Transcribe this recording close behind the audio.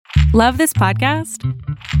Love this podcast?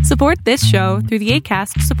 Support this show through the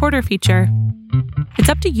Acast supporter feature. It's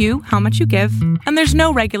up to you how much you give, and there's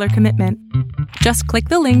no regular commitment. Just click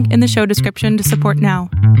the link in the show description to support now.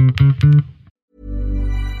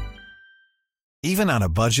 Even on a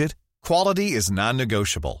budget, quality is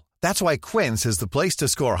non-negotiable. That's why Quince is the place to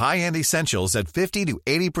score high-end essentials at 50 to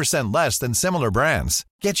 80% less than similar brands.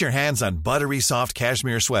 Get your hands on buttery soft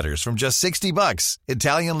cashmere sweaters from just $60,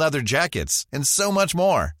 Italian leather jackets, and so much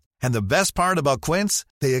more. And the best part about Quince,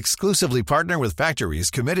 they exclusively partner with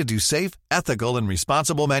factories committed to safe, ethical, and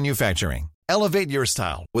responsible manufacturing. Elevate your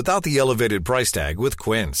style without the elevated price tag with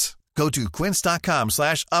Quince. Go to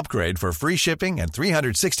quince.com/upgrade for free shipping and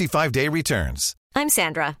 365-day returns. I'm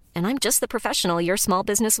Sandra, and I'm just the professional your small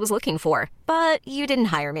business was looking for. But you didn't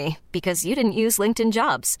hire me because you didn't use LinkedIn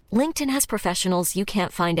Jobs. LinkedIn has professionals you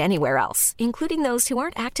can't find anywhere else, including those who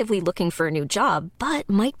aren't actively looking for a new job, but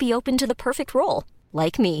might be open to the perfect role,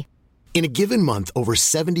 like me. In a given month, over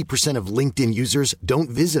 70% of LinkedIn users don't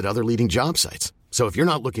visit other leading job sites. So if you're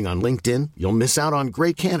not looking on LinkedIn, you'll miss out on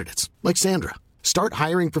great candidates like Sandra. Start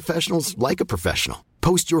hiring professionals like a professional.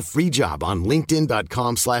 Post your free job on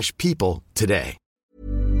linkedin.com/people today.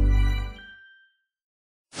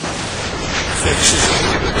 Fiction,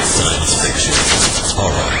 science fiction,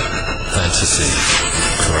 horror, fantasy,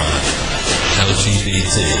 crime,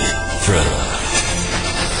 LGBT, thriller.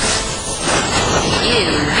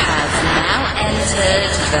 You have now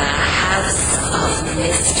entered the House of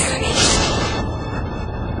Mystery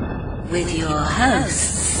with your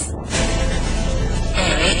hosts,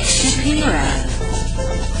 Eric Shapiro,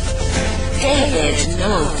 David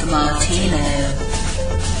North Martino,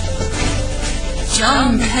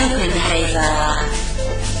 John Copenhaver,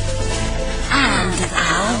 and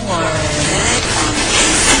Al Warren.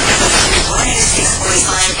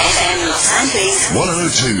 106.5 FM Los Angeles,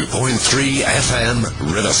 102.3 FM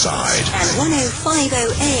Riverside, and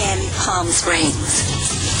 105.0 AM Palm Springs.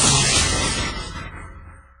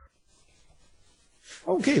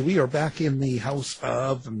 Okay, we are back in the House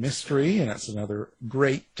of Mystery, and it's another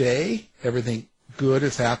great day. Everything good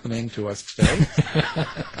is happening to us today.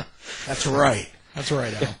 That's right. That's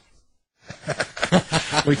right, Al.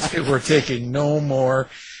 We're taking no more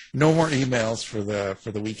emails for the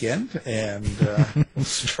weekend, and we'll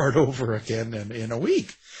start over again in a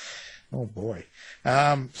week. Oh boy!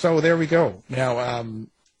 So there we go. Now,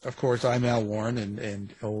 of course, I'm Al Warren,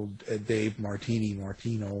 and old Dave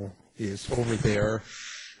Martino is over there,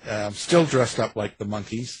 still dressed up like the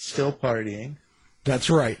monkeys, still partying. That's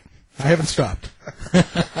right. I haven't stopped.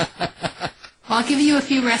 I'll give you a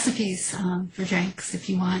few recipes for drinks if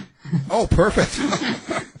you want. Oh, perfect.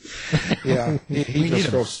 Yeah, he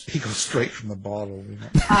goes straight from the bottle. You know?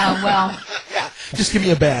 Well. Yeah, just give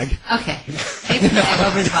me a bag. Okay. Take the bag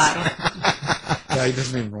over the bottle. Yeah, he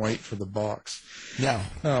doesn't even wait for the box. No.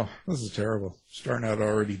 Oh, this is terrible. Starting out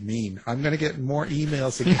already mean. I'm going to get more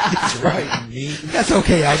emails again. That's right. Mean. That's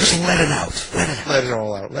okay. I'll just let it out. Let it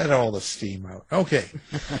all out. Let all the steam out. Okay.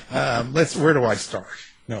 Where do I start?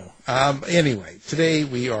 No. Anyway, today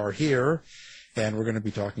we are here, and we're going to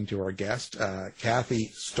be talking to our guest,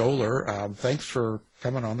 Kathy Stoller. Thanks for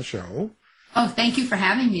coming on the show. Oh, thank you for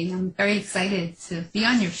having me. I'm very excited to be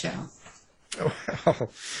on your show. Oh,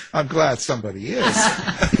 I'm glad somebody is.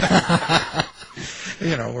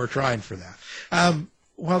 We're trying for that.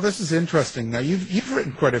 Well, this is interesting. Now, you've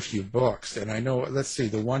written quite a few books, and I know, let's see,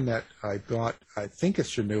 the one that I got, I think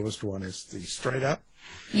it's your newest one, is the Straight Up.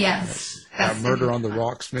 Yes. Murder on the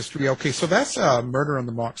Rocks Mystery. Okay, so that's Murder on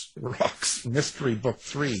the Rocks Mystery Book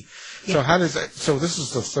 3. Yeah. So how does that? So this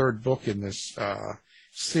is the third book in this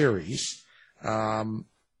series. Yeah.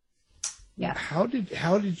 How do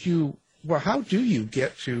you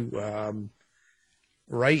get to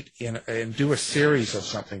write and do a series of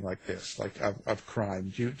something like this, like of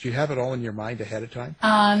crime? Do you have it all in your mind ahead of time?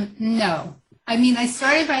 No. I mean, I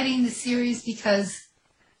started writing the series because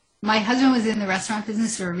my husband was in the restaurant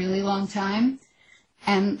business for a really long time,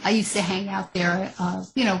 and I used to hang out there,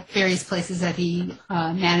 various places that he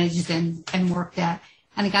managed and worked at,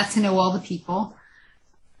 and I got to know all the people,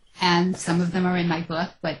 and some of them are in my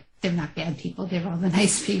book, but they're not bad people. They're all the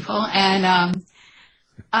nice people, and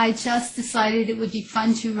I just decided it would be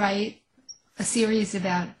fun to write a series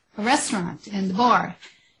about a restaurant and the bar,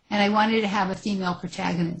 and I wanted to have a female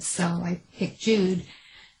protagonist, so I picked Jude.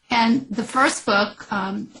 And the first book,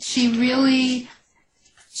 she's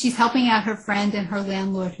helping out her friend and her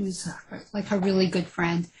landlord, who's like her really good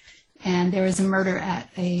friend. And there is a murder at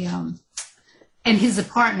in his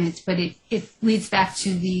apartment, but it leads back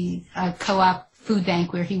to the co-op food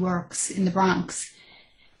bank where he works in the Bronx.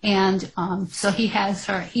 And so he asks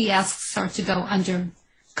her to go under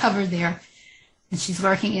cover there, and she's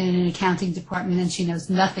working in an accounting department, and she knows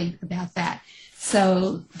nothing about that.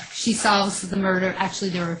 So she solves the murder. Actually,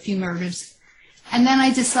 there were a few murders. And then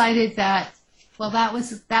I decided that, well, that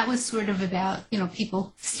was sort of about,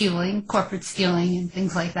 people stealing, corporate stealing and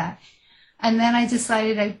things like that. And then I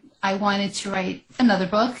decided I wanted to write another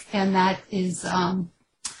book, and that is not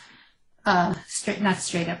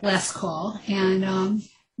Straight Up, Last Call. And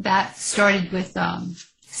that started with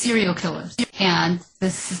serial killers. And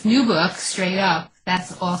this new book, Straight Up,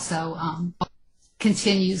 that's also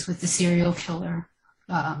continues with the serial killer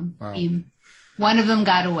theme. One of them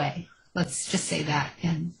got away. Let's just say that.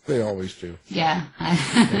 And they always do. Yeah.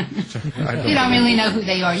 You don't really know who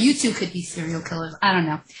they are. You two could be serial killers. I don't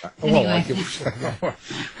know. Anyway. What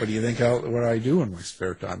do you think? What I do in my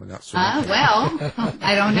spare time?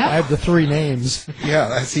 I don't know. I have the 3 names.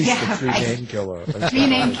 Yeah, he's the 3-name killer.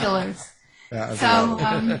 3-name killers. Yeah, so.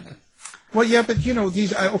 Well, yeah, but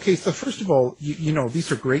these. Okay, so first of all,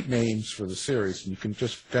 these are great names for the series, and you can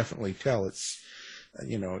just definitely tell it's.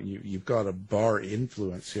 You've got a bar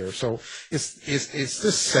influence here. So is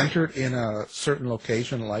this centered in a certain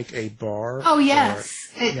location, like a bar? Oh, yes,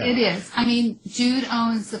 it is. I mean, Jude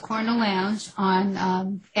owns the Corner Lounge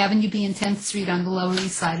on Avenue B and 10th Street on the Lower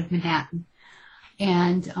East Side of Manhattan.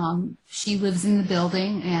 And she lives in the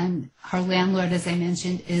building, and her landlord, as I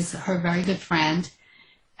mentioned, is her very good friend.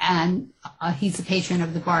 And he's a patron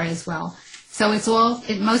of the bar as well. So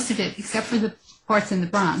most of it, except for the parts in the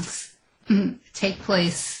Bronx, take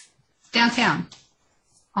place downtown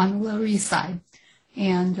on the Lower East Side.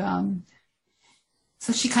 And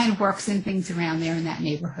so she kind of works in things around there in that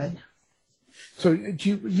neighborhood. So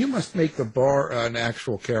you must make the bar an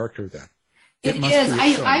actual character then. It is.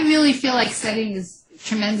 I really feel like setting is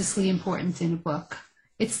tremendously important in a book.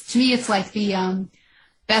 To me, it's like the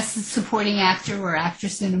best supporting actor or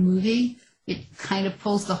actress in a movie. It kind of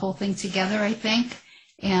pulls the whole thing together, I think.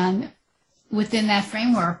 And within that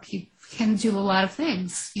framework, you can do a lot of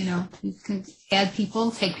things. You can add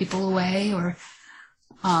people, take people away, or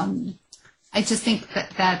I just think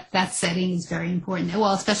that setting is very important.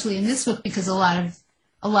 Well, especially in this book, because a lot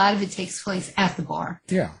of it takes place at the bar.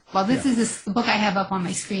 Yeah. Well, this is the book I have up on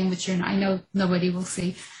my screen, which I know nobody will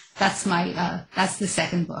see. That's that's the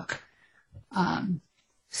second book.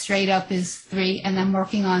 Straight Up is 3, and I'm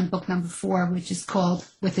working on book number 4, which is called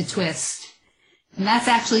With a Twist. And that's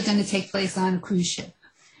actually going to take place on a cruise ship.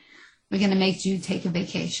 We're going to make Jude take a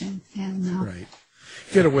vacation. And, right.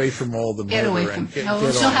 Get away from all the murder.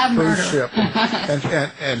 She'll have murder. Ship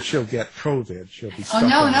and she'll get COVID. She'll be stuck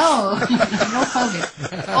no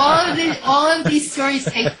COVID. All of these stories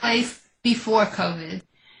take place before COVID.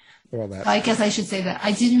 Well, I guess I should say that.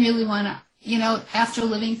 I didn't really want to, after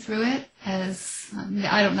living through it, I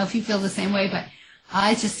don't know if you feel the same way, but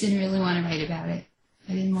I just didn't really want to write about it.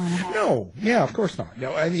 I didn't want to have No, yeah, of course not.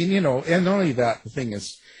 No, I mean, and not only that, the thing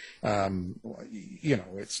is,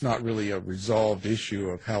 it's not really a resolved issue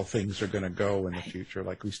of how things are going to go in the future.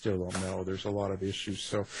 Like, we still don't know. There's a lot of issues.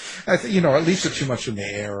 So, at least it's too much in the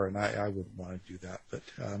air, and I wouldn't want to do that. But,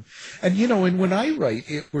 and when I write,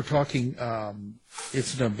 we're talking,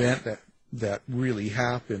 it's an event that really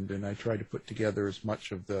happened, and I try to put together as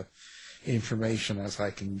much of the information as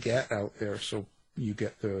I can get out there so you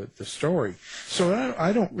get the story. So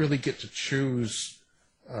I don't really get to choose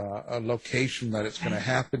a location that it's going to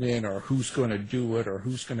happen in, or who's going to do it, or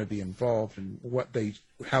who's going to be involved, and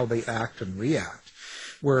how they act and react.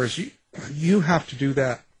 Whereas you have to do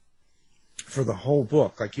that for the whole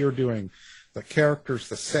book. Like, you're doing the characters,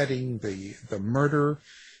 the setting, the murder,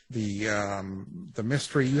 the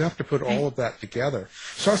mystery. You have to put all of that together.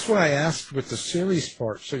 So that's why I asked with the series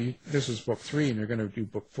part. So this is book 3, and you're going to do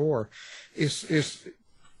book 4. Is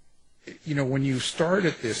when you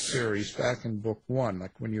started this series back in book 1,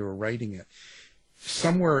 like when you were writing it,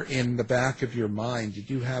 somewhere in the back of your mind, did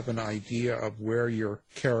you have an idea of where your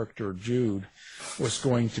character Jude was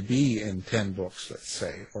going to be in 10 books, let's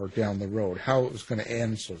say, or down the road, how it was going to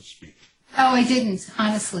end, so to speak? Oh, I didn't,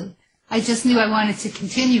 honestly. I just knew I wanted to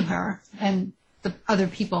continue her and the other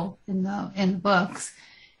people in the books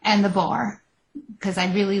and the bar, because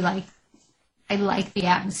I really like the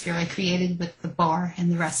atmosphere I created with the bar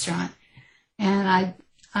and the restaurant. And I'm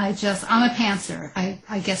a pantser.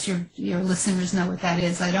 I guess your listeners know what that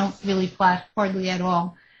is. I don't really plot hardly at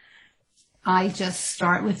all. I just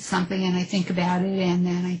start with something and I think about it, and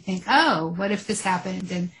then I think, oh, what if this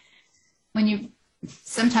happened? And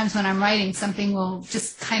sometimes when I'm writing, something will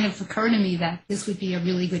just kind of occur to me that this would be a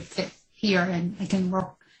really good fit here, and I can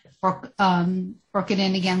work it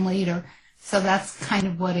in again later. So that's kind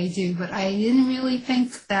of what I do. But I didn't really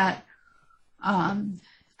think that,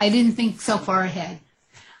 I didn't think so far ahead.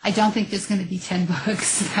 I don't think there's going to be 10 books,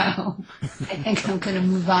 so I think I'm going to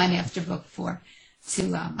move on after book 4.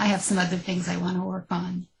 I have some other things I want to work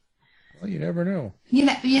on. Well, you never know.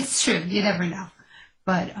 It's true. You never know.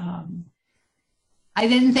 But I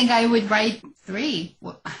didn't think I would write 3.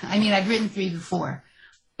 I mean, I've written 3 before,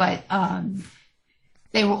 but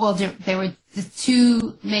they were all they were the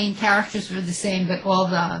 2 main characters were the same, but all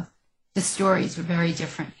the stories were very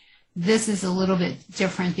different. This is a little bit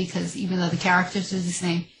different because even though the characters are the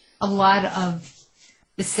same, a lot of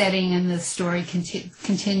the setting and the story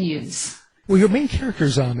continues. Well, your main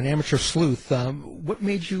character's an amateur sleuth. What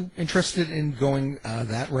made you interested in going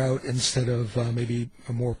that route instead of maybe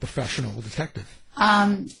a more professional detective?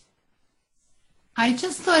 I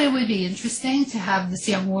just thought it would be interesting to have this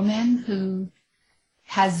young woman who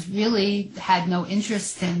has really had no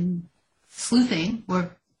interest in sleuthing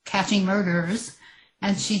or catching murderers,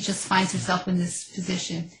 and she just finds herself in this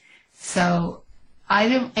position. So I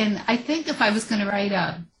think if I was going to write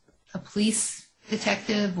a police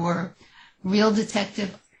detective or real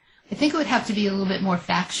detective, I think it would have to be a little bit more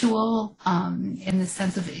factual in the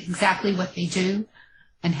sense of exactly what they do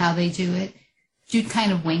and how they do it. Jude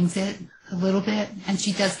kind of wings it a little bit, and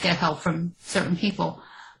she does get help from certain people,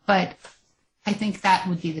 but I think that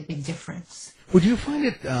would be the big difference. Would you find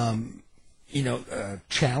it,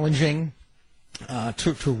 challenging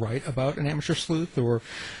to write about an amateur sleuth, or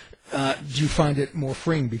do you find it more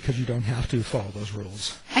freeing because you don't have to follow those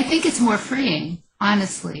rules? I think it's more freeing,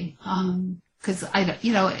 honestly, because if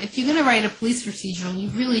you're going to write a police procedural, you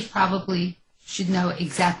really probably should know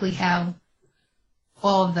exactly how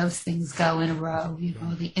all of those things go in a row.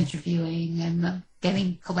 The interviewing and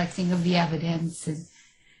the collecting of the evidence. And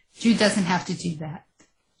Jude doesn't have to do that.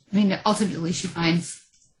 I mean, ultimately she finds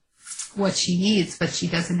what she needs, but she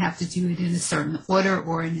doesn't have to do it in a certain order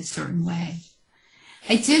or in a certain way.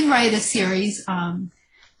 I did write a series, the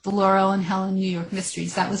Laurel and Helen New York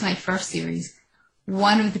Mysteries. That was my first series.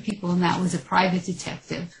 One of the people in that was a private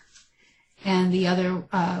detective, and the other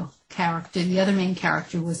main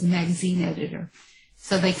character, was a magazine editor.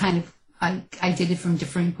 So they I did it from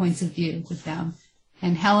different points of view with them.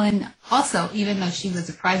 And Helen also, even though she was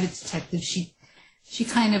a private detective, she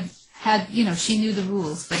kind of had, she knew the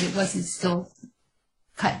rules, but it wasn't still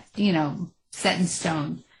cut, set in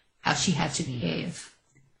stone how she had to behave.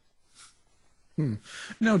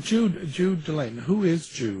 Now, Jude Delane, who is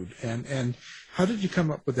Jude? And how did you come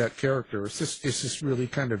up with that character? Is this really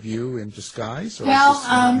kind of you in disguise? Or well, is this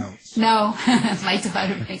someone else? No. My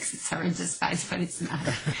daughter thinks it's her in disguise, but it's not.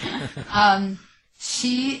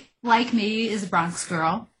 She, like me, is a Bronx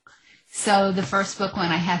girl. So the first book,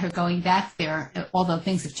 when I had her going back there, although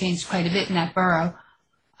things have changed quite a bit in that borough,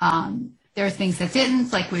 there are things that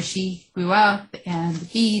didn't, like where she grew up and the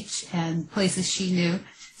beach and places she knew.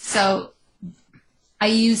 So I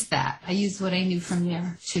used that. I used what I knew from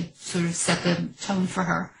there to sort of set the tone for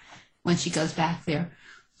her when she goes back there.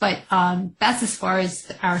 But that's as far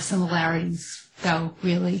as our similarities go,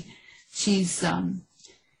 really. She's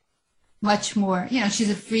much more, she's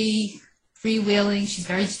a freewheeling. She's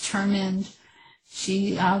very determined.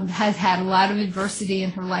 She has had a lot of adversity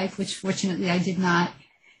in her life, which fortunately I did not.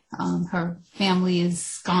 Her family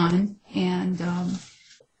is gone, and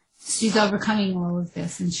she's overcoming all of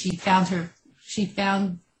this. And she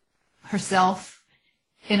found herself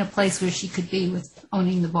in a place where she could be with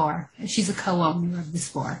owning the bar. She's a co-owner of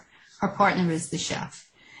this bar. Her partner is the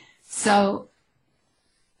chef. So,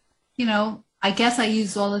 I guess I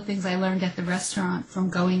used all the things I learned at the restaurant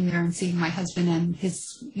from going there and seeing my husband and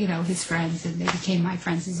his friends, and they became my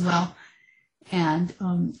friends as well. And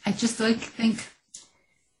I just think,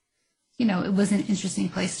 it was an interesting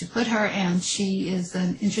place to put her, and she is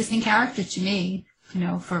an interesting character to me,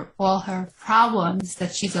 for all her problems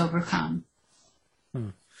that she's overcome.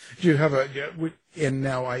 Do you have and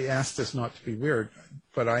now I ask this not to be weird,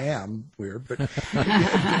 but I am weird, but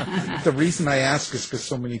the reason I ask is because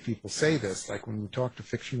so many people say this. Like when we talk to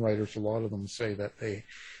fiction writers, a lot of them say that they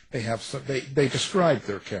describe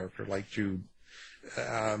their character, like Jude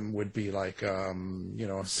would be like, a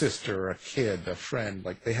sister, a kid, a friend,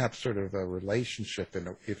 like they have sort of a relationship,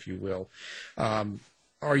 if you will.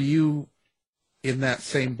 Are you in that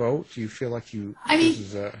same boat? Do you feel like you? I mean,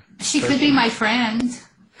 she could be my friend,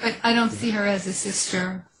 but I don't see her as a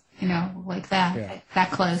sister, like that,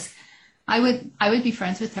 that close. I would be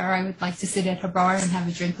friends with her. I would like to sit at her bar and have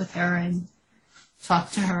a drink with her and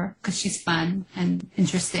talk to her because she's fun and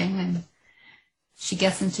interesting, and she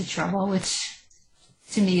gets into trouble, which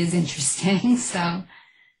to me is interesting. So,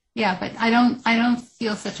 yeah, but I don't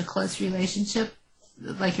feel such a close relationship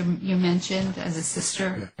like you mentioned, as a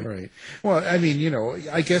sister. Yeah, right. Well, I mean,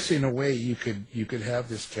 I guess in a way you could have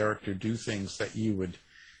this character do things that you would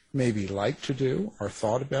maybe like to do or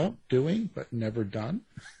thought about doing but never done.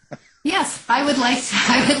 Yes, I would like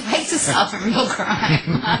to solve a real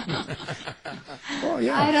crime. Well,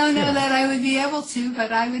 yeah. I don't know that I would be able to,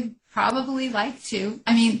 but I would probably like to.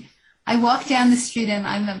 I mean, I walk down the street and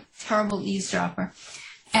I'm a terrible eavesdropper,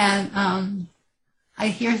 and I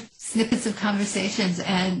hear snippets of conversations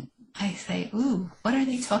and I say, ooh, what are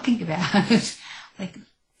they talking about? Like,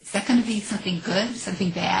 is that going to be something good, something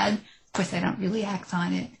bad? Of course, I don't really act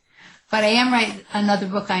on it. But I am right. Another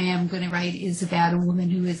book I am going to write is about a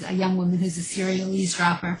young woman who's a serial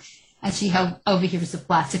eavesdropper, and she overhears a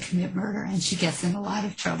plot to commit murder, and she gets in a lot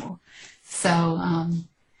of trouble. So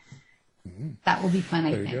that will be fun,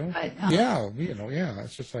 I think. But, yeah,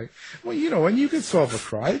 it's just like, well, and you can solve a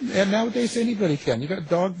crime, and nowadays anybody can. You got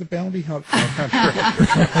Dog the Bounty Hunter.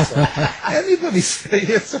 So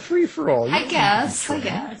it's a free for all. I guess.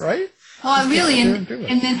 Right? Well, really, in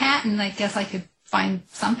Manhattan, I guess I could find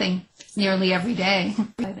something nearly every day.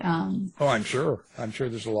 But, I'm sure. I'm sure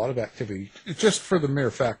there's a lot of activity, just for the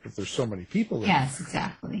mere fact that there's so many people. Yes,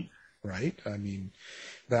 exactly. Right? I mean,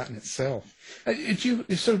 that in itself.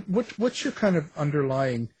 So what's your kind of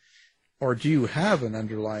underlying, or do you have an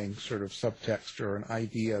underlying sort of subtext or an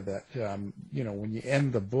idea that, when you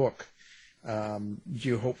end the book, do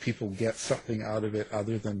you hope people get something out of it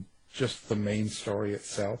other than just the main story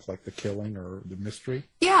itself, like the killing or the mystery?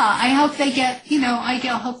 Yeah, I hope they get,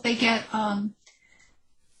 hope they get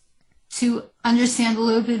to understand a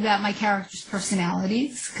little bit about my characters'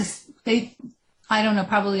 personalities, because I don't know,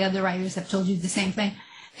 probably other writers have told you the same thing.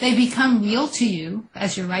 They become real to you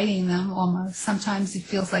as you're writing them almost. Sometimes it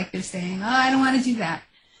feels like they're saying, oh, I don't want to do that.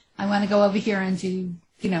 I want to go over here and do,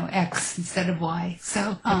 X instead of Y.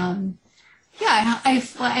 So, yeah,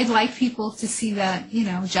 I'd like people to see that,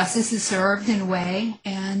 justice is served in a way,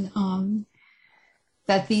 and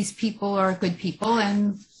that these people are good people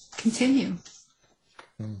and continue.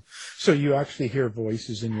 So you actually hear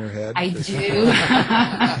voices in your head? I do.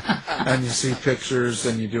 And you see pictures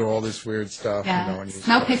and you do all this weird stuff. Yeah,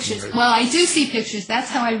 no pictures. Well, I do see pictures. That's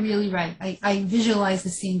how I really write. I visualize the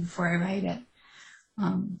scene before I write it.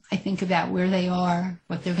 I think about where they are,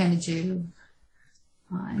 what they're going to do,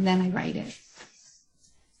 and then I write it.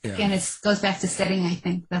 Yeah. Again, it goes back to setting. I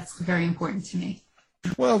think that's very important to me.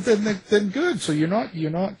 Well, then good. So you're not.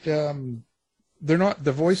 They're not.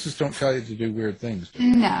 The voices don't tell you to do weird things.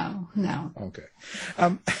 No. Okay.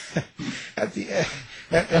 At the end,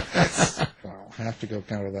 well, I have to go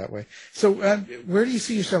kind of that way. So, where do you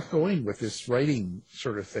see yourself going with this writing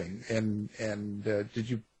sort of thing? And did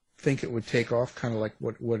you think it would take off, kind of like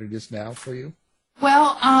what it is now for you?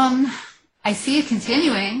 Well, I see it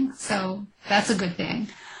continuing, so that's a good thing.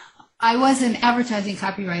 I was an advertising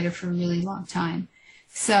copywriter for a really long time.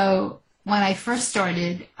 So when I first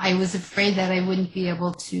started, I was afraid that I wouldn't be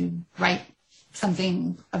able to write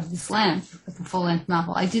something of this length, like a full-length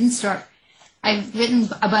novel. I've written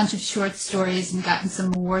a bunch of short stories and gotten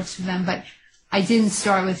some awards for them, but I didn't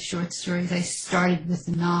start with short stories. I started with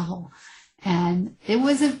a novel. And it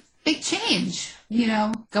was a big change,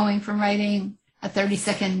 going from writing a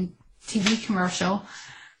 30-second TV commercial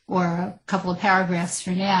or a couple of paragraphs for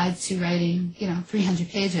an ad to writing, 300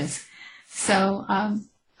 pages. So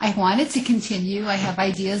I wanted to continue. I have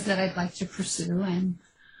ideas that I'd like to pursue. And,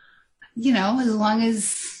 as long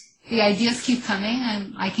as the ideas keep coming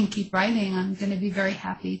and I can keep writing, I'm going to be very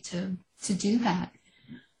happy to do that.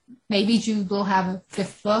 Maybe Jude will have a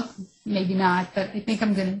fifth book, maybe not, but I think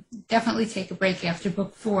I'm going to definitely take a break after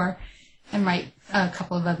book 4 and write a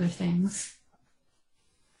couple of other things.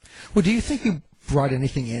 Well, do you think you brought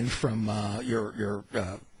anything in from your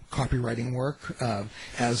copywriting work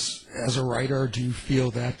as a writer? Do you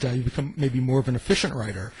feel that you become maybe more of an efficient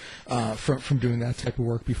writer from doing that type of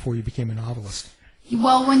work before you became a novelist?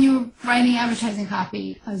 Well, when you're writing advertising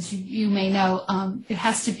copy, as you may know, it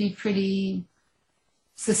has to be pretty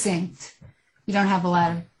succinct. You don't have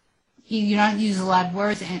you don't use a lot of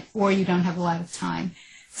words, or you don't have a lot of time.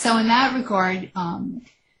 So in that regard,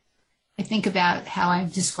 I think about how I'm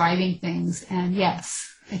describing things, and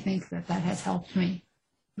yes, I think that has helped me,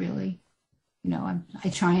 really. I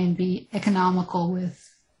try and be economical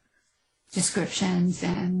with descriptions,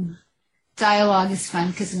 and dialogue is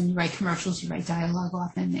fun because when you write commercials, you write dialogue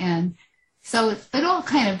often, and so it all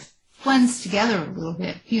kind of blends together a little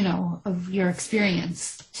bit, of your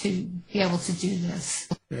experience to be able to do this.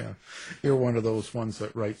 Yeah, you're one of those ones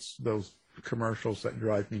that writes those commercials that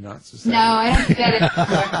drive me nuts. No, I don't do that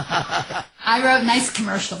anymore. I wrote nice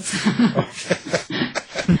commercials.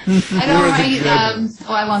 I don't write.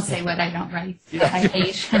 I won't say what I don't write. I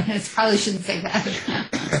hate. I probably shouldn't say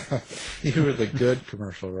that. You were the good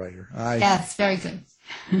commercial writer. Yes, very good.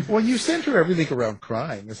 Well, you center everything around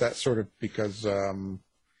crime. Is that sort of because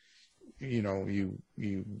you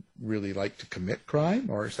really like to commit crime,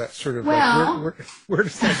 or is that sort of where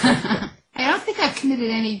does that come from? I don't think I've committed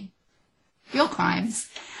any real crimes.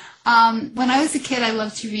 When I was a kid, I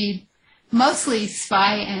loved to read mostly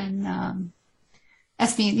spy and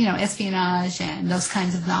espionage and those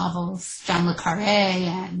kinds of novels, John le Carré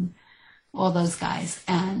and all those guys.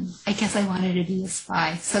 And I guess I wanted to be a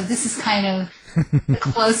spy. So this is kind of the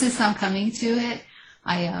closest I'm coming to it.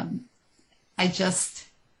 I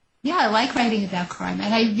like writing about crime.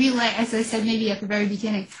 And I really, as I said maybe at the very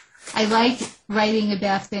beginning, I like writing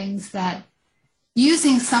about things that,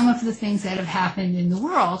 using some of the things that have happened in the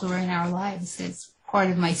world or in our lives as part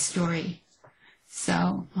of my story.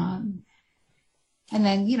 So, and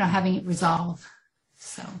then, having it resolve.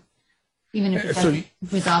 So, even if it doesn't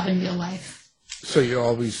resolve in real life. So you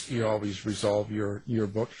always resolve your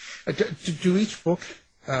book. Do each book,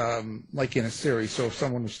 like in a series, so if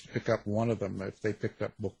someone was to pick up one of them, if they picked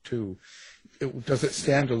up book 2, does it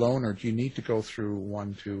stand alone, or do you need to go through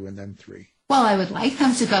 1, 2, and then 3? Well, I would like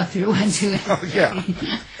them to go through 1, 2, and 3. Oh, yeah.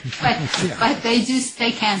 but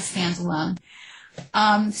they can't stand alone.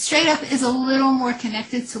 Straight Up is a little more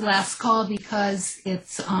connected to Last Call because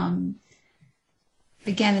it's,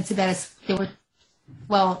 again, it's about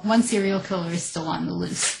one serial killer is still on the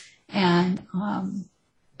loose. And,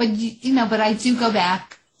 but I do go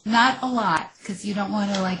back, not a lot, because you don't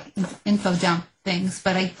want to info dump things,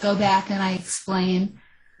 but I go back and I explain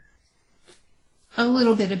a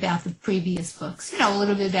little bit about the previous books, a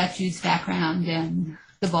little bit about Jude's background and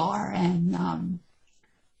the bar and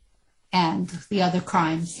the other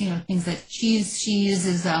crimes, things that she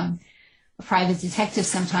uses a private detective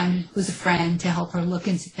sometimes who's a friend to help her look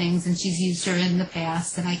into things, and she's used her in the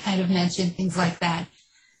past, and I kind of mention things like that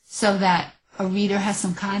so that a reader has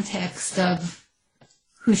some context of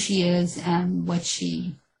who she is and what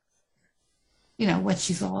she what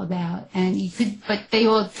she's all about. And but they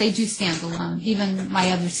do stand alone. Even my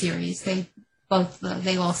other series, they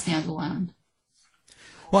all stand alone.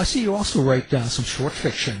 Well, I see you also write some short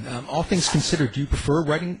fiction. All things considered, do you prefer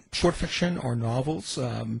writing short fiction or novels?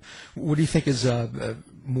 What do you think is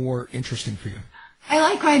more interesting for you? I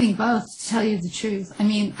like writing both, to tell you the truth. I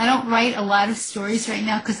mean, I don't write a lot of stories right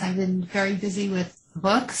now because I've been very busy with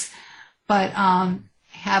books, but I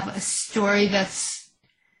have a story that's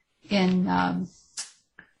in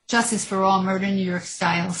Justice for All, Murder New York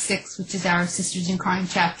Style 6, which is our Sisters in Crime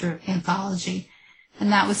chapter anthology.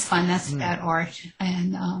 And that was fun. That's about art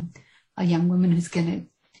and a young woman who's going to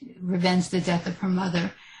revenge the death of her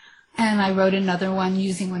mother. And I wrote another one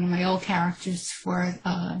using one of my old characters for it.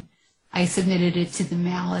 I submitted it to the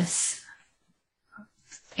Malice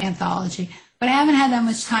anthology. But I haven't had that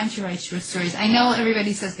much time to write short stories. I know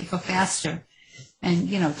everybody says they go faster.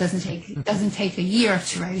 And, it doesn't take a year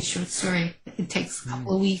to write a short story. It takes a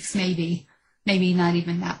couple of weeks, maybe not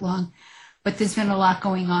even that long. But there's been a lot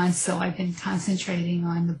going on, so I've been concentrating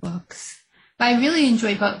on the books. But I really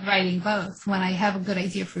enjoy writing both. When I have a good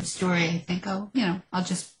idea for a story, I think, I'll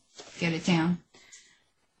just get it down.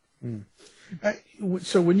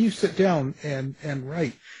 So when you sit down and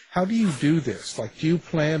write, how do you do this? Like, do you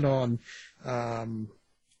plan on, how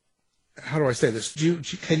do I say this?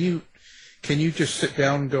 Can you just sit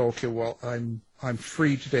down and go, okay, well, I'm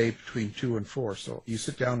free today between 2 and 4, so you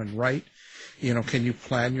sit down and write? Can you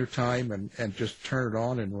plan your time and just turn it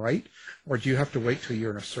on and write? Or do you have to wait till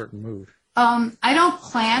you're in a certain mood? I don't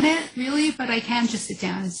plan it, really, but I can just sit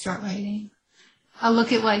down and start writing. I'll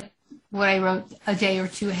look at, what I wrote a day or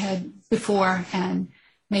two ahead before and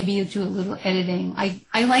maybe do a little editing.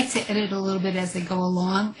 I like to edit a little bit as I go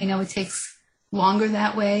along. I know it takes longer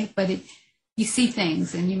that way, but you see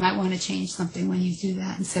things, and you might want to change something when you do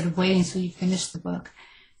that instead of waiting until you finish the book.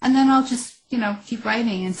 And then I'll just, keep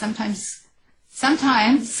writing. And sometimes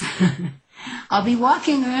I'll be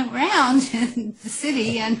walking around in the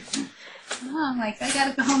city, and I'm like, I got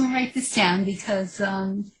to go home and write this down because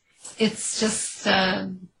it's just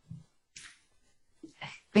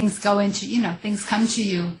things come to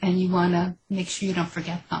you, and you want to make sure you don't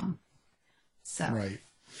forget them. So. Right.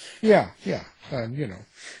 Yeah.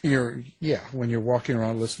 When you're walking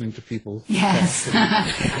around listening to people. Yes.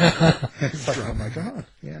 It's like, oh my God.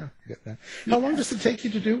 Yeah, I get that. How long does it take you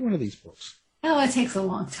to do one of these books? Oh, it takes a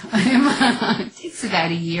long time. It takes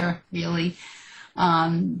about a year, really.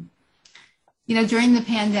 During the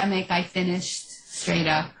pandemic, I finished Straight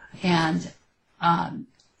Up, and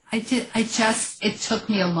it took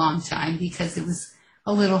me a long time because it was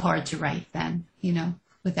a little hard to write then,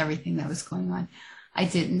 with everything that was going on.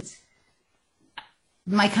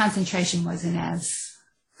 My concentration wasn't as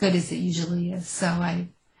good as it usually is, so I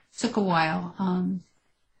took a while.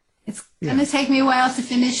 It's going to take me a while to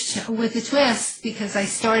finish with the twist, because I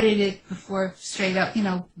started it before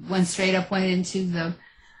went into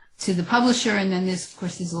the publisher, and then there's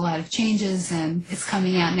a lot of changes, and it's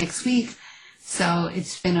coming out next week. So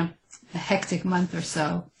it's been a hectic month or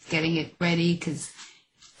so getting it ready, because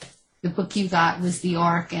the book you got was the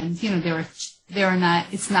Ark, and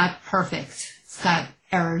it's not perfect. It's got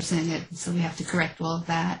errors in it, so we have to correct all of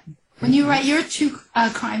that. When you write your true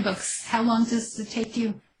crime books, how long does it take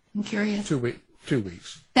you? I'm curious. 2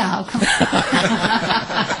 weeks. No, come on.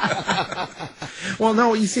 Well,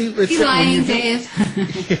 no, you see, it's lying, Dave.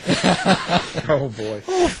 Oh boy.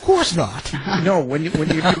 Oh, of course not. No, when you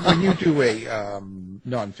do a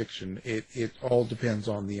nonfiction, it all depends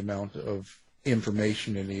on the amount of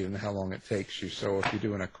information you need and how long it takes you. So if you're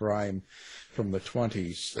doing a crime from the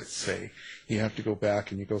 20s, let's say, you have to go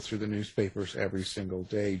back and you go through the newspapers every single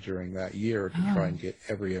day during that year to try and get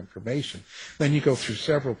every information. Then you go through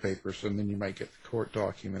several papers, and then you might get the court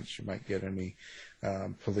documents, you might get any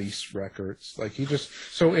police records. And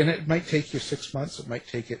it might take you 6 months, it might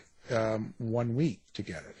take it 1 week to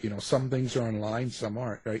get it. Some things are online, some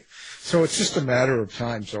aren't, right? So it's just a matter of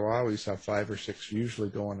time. So I always have 5 or 6 usually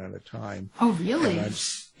going at a time. Oh, really?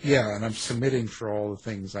 And I'm submitting for all the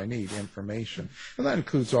things I need, information. And that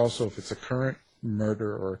includes also if it's a current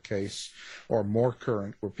murder or a case, or more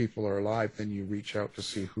current where people are alive, then you reach out to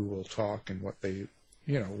see who will talk and what they,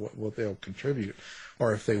 what they'll contribute,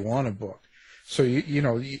 or if they want a book. So,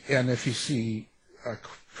 and if you see a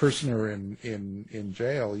prisoner in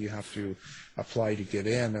jail, you have to apply to get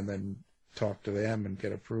in and then talk to them and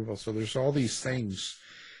get approval. So there's all these things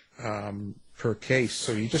per case.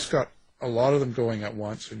 So you just got a lot of them going at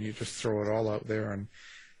once, and you just throw it all out there, and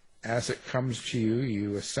as it comes to you,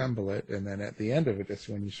 you assemble it, and then at the end of it, it's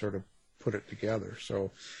when you sort of put it together.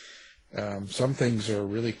 So some things are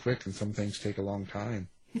really quick, and some things take a long time.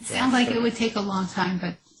 It sounds like it would take a long time,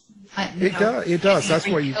 but it does. That's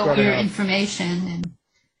why you've got to have information, and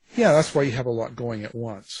that's why you have a lot going at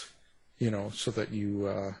once. So that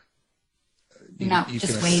you can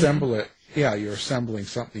assemble it. Yeah, you're assembling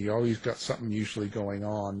something. You always got something usually going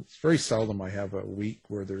on. It's very seldom I have a week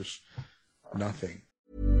where there's nothing.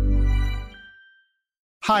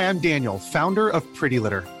 Hi, I'm Daniel, founder of Pretty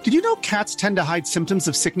Litter. Did you know cats tend to hide symptoms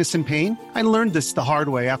of sickness and pain? I learned this the hard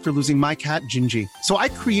way after losing my cat, Gingy. So I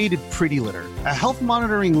created Pretty Litter, a health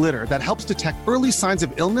monitoring litter that helps detect early signs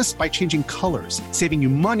of illness by changing colors, saving you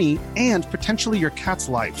money and potentially your cat's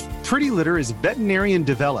life. Pretty Litter is veterinarian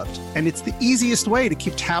developed, and it's the easiest way to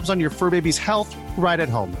keep tabs on your fur baby's health right at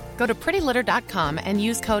home. Go to prettylitter.com and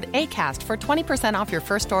use code ACAST for 20% off your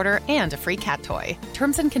first order and a free cat toy.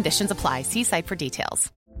 Terms and conditions apply. See site for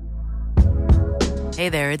details. Hey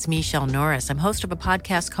there, it's Michelle Norris. I'm host of a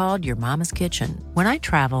podcast called Your Mama's Kitchen. When I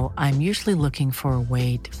travel, I'm usually looking for a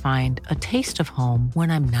way to find a taste of home when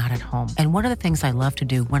I'm not at home. And one of the things I love to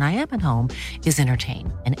do when I am at home is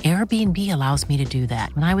entertain. And Airbnb allows me to do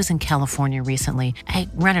that. When I was in California recently, I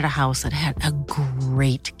rented a house that had a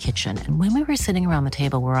great kitchen. And when we were sitting around the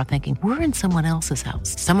table, we were all thinking, we're in someone else's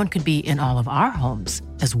house. Someone could be in all of our homes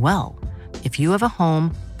as well. If you have a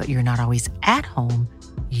home, but you're not always at home,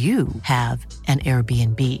 you have an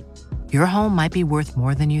Airbnb. Your home might be worth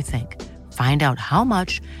more than you think. Find out how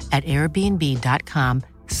much at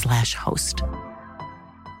airbnb.com/host.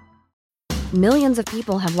 Millions of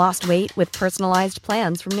people have lost weight with personalized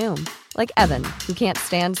plans from Noom. Like Evan, who can't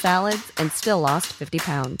stand salads and still lost 50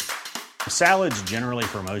 pounds. Salads generally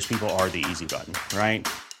for most people are the easy button, right?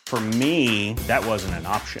 For me, that wasn't an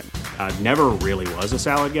option. I never really was a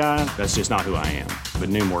salad guy. That's just not who I am. But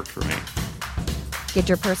Noom worked for me. Get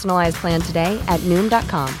your personalized plan today at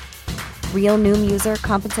Noom.com. Real Noom user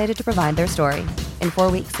compensated to provide their story. In 4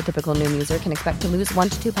 weeks, the typical Noom user can expect to lose 1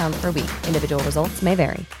 to 2 pounds per week. Individual results may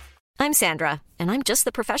vary. I'm Sandra, and I'm just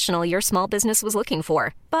the professional your small business was looking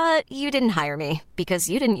for. But you didn't hire me because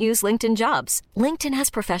you didn't use LinkedIn Jobs. LinkedIn has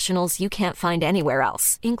professionals you can't find anywhere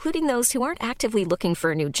else, including those who aren't actively looking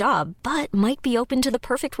for a new job, but might be open to the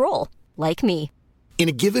perfect role, like me. In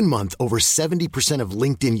a given month, over 70% of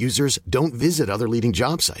LinkedIn users don't visit other leading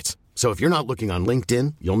job sites. So if you're not looking on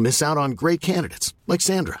LinkedIn, you'll miss out on great candidates like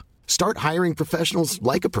Sandra. Start hiring professionals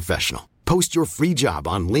like a professional. Post your free job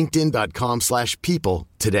on linkedin.com/people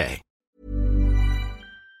today.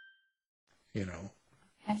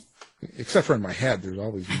 Except for in my head, there's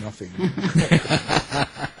always nothing.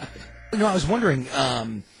 I was wondering,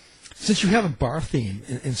 since you have a bar theme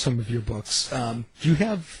in some of your books, do you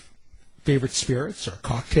have favorite spirits or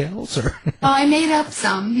cocktails? Or Well, I made up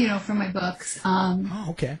some, for my books.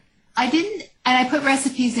 Okay. I didn't, and I put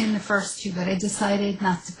recipes in the first two, but I decided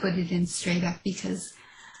not to put it in straight up because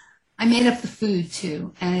I made up the food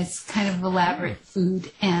too, and it's kind of elaborate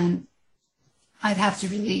food, and I'd have to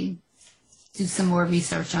really do some more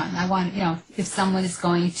research on it. I want, if someone is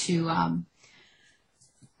going to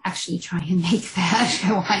actually try and make that,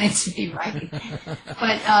 I want it to be right.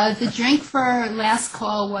 But the drink for last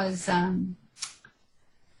call was,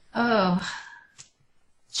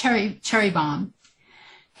 cherry bomb.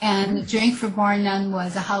 And the drink for Bar None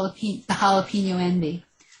was the jalapeno envy,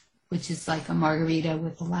 which is like a margarita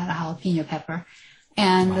with a lot of jalapeno pepper.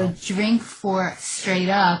 And the drink for Straight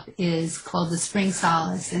Up is called the Spring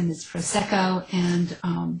Solace, and it's Prosecco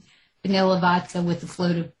and vanilla vodka with a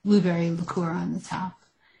float of blueberry liqueur on the top.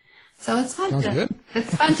 So it's fun.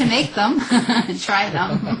 It's fun to make them and try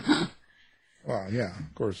them. Well, yeah,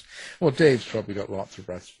 of course. Well, Dave's probably got lots of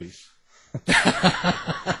recipes.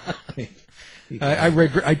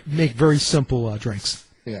 I make very simple drinks.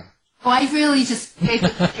 Yeah. Well, I really just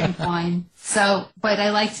basically drink wine. So, but I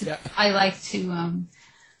like to,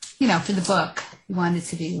 for the book, we want it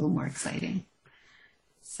to be a little more exciting.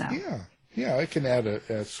 So. Yeah, it can add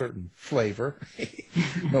a certain flavor.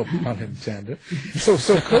 No pun intended. So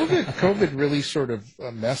COVID really sort of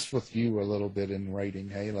messed with you a little bit in writing,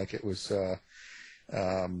 hey? Like it was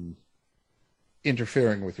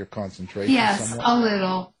interfering with your concentration. Yes, somewhat? a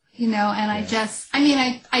little. And I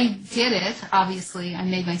did it, obviously. I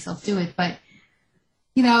made myself do it, but,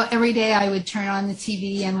 every day I would turn on the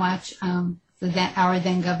TV and watch our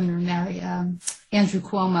then governor, Andrew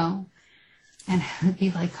Cuomo, and I would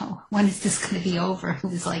be like, oh, when is this going to be over? It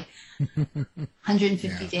was like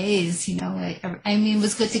 150 days, it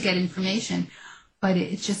was good to get information, but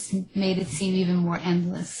it just made it seem even more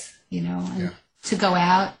endless, and to go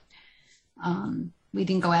out. We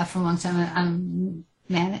didn't go out for a long time.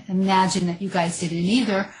 Imagine that you guys didn't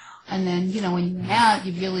either. And then, when you went out,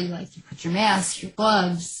 you really you put your mask, your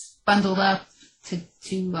gloves, bundled up to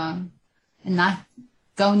and not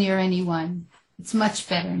go near anyone. It's much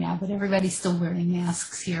better now, but everybody's still wearing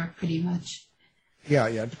masks here pretty much. Yeah,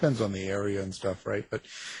 it depends on the area and stuff, right? But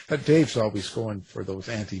Dave's always going for those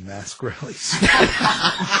anti-mask rallies.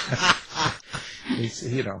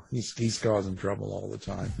 He's causing trouble all the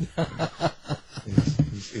time.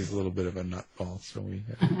 He's a little bit of a nutball, so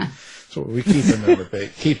we keep him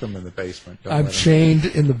in the basement. I'm chained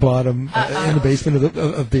in the bottom in the basement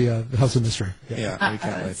of the House of Mystery. Yeah, we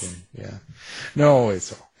can't let him. Yeah, no,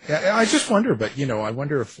 it's all. I just wonder, but I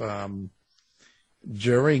wonder if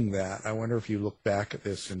during that, I wonder if you look back at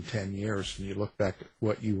this in 10 years and you look back at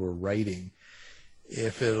what you were writing,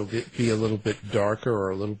 if it'll be a little bit darker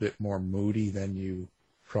or a little bit more moody than you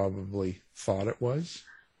probably thought it was.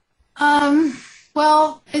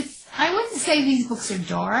 Well, I wouldn't say these books are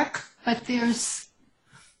dark, but there's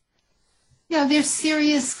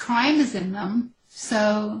serious crimes in them.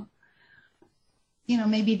 So,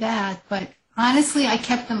 maybe that. But honestly, I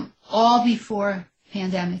kept them all before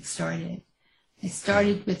pandemic started. I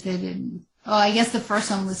started with it I guess the first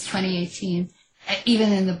one was 2018,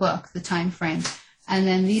 even in the book, the time frame. And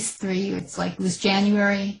then these three, it was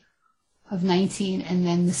January of 19, and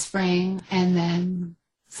then the spring, and then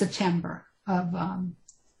September of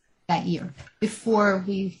that year, before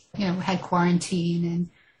we, had quarantine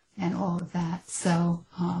and all of that. So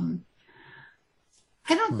I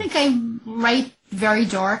don't think I write very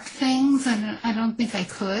dark things, and I don't think I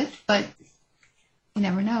could, but you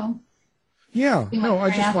never know. Yeah, no, I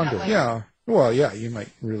just wonder. Yeah, well, yeah, you might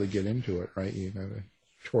really get into it, right? You got a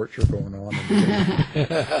torture going on.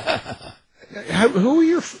 Who are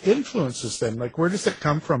your influences then? Where does it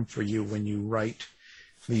come from for you when you write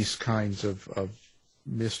these kinds of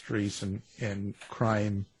mysteries and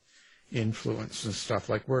crime influence and stuff?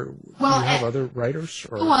 Do you have other writers?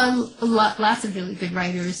 Or? Well, lots of really good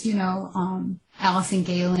writers. Alison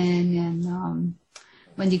Galen and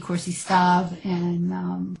Wendy Corsi Staub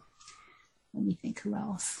and let me think who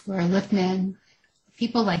else. Laura Lipman,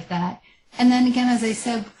 people like that. And then again, as I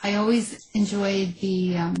said, I always enjoyed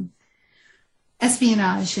the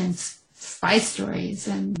espionage and spy stories.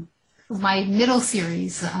 And my middle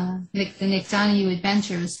series, the Nick Donahue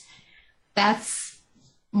Adventures, that's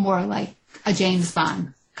more like a James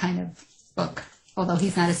Bond kind of book. Although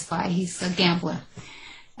he's not a spy, he's a gambler,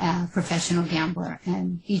 professional gambler,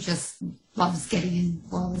 and he just loves getting in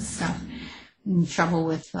all this stuff, in trouble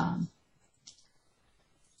with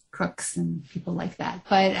crooks and people like that.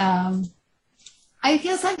 But I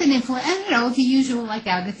guess I've been influenced. I don't know, the usual, like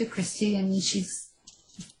Agatha Christie. I mean, she's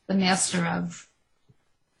the master of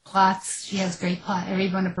plots. She has great plot. Every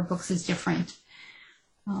one of her books is different.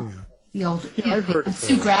 The old I've heard of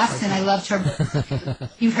Sue her. Grafton, I loved her book.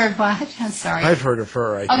 You've heard what? I'm sorry. I've heard of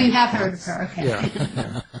her. You have heard of her. Okay.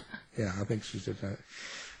 Yeah. I think she's did that.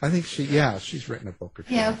 She's written a book or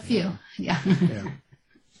two. Yeah, a few. Yeah.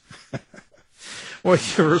 Well,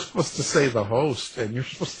 you were supposed to say the host, and you're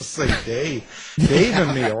supposed to say Dave. Dave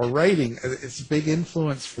and me are writing. It's a big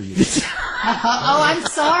influence for you. I'm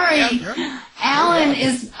sorry. Alan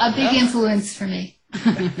is a big influence for me.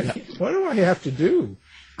 What do I have to do?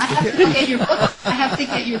 I have to get your books. I have to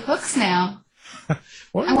get your books now. I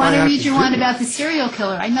want to read your one about the serial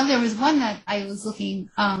killer. I know there was one that I was looking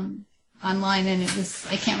online, and it was,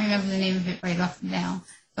 I can't remember the name of it right off now,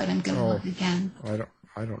 but I'm going to look again.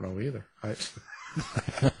 I don't know either.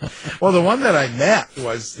 Well, the one that I met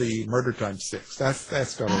was the Murder Time 6.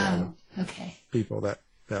 That's got a lot of people that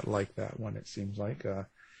like that one, it seems like.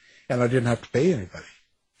 And I didn't have to pay anybody.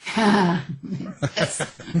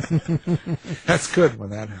 That's good when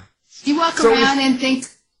that happens. Do you walk around and think,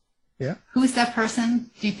 who's that person?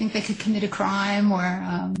 Do you think they could commit a crime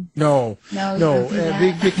or? No,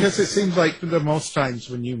 that? Because it seems like the most times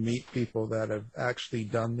when you meet people that have actually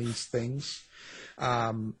done these things,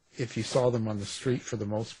 if you saw them on the street for the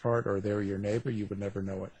most part, or they were your neighbor, you would never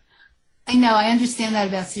know it. I know. I understand that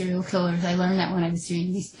about serial killers. I learned that when I was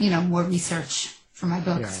doing, more research for my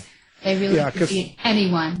books. They really could be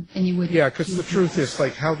anyone, and you wouldn't. Yeah, because the truth is,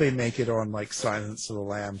 like, how they make it on, like, Silence of the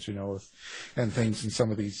Lambs, and things, and some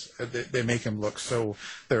of these, they make them look so,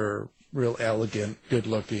 they're real elegant,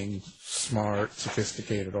 good-looking, smart,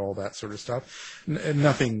 sophisticated, all that sort of stuff.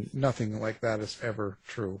 Nothing like that is ever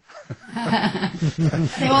true.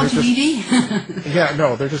 They're all greedy?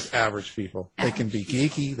 They're just average people. They can be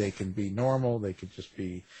geeky, they can be normal, they could just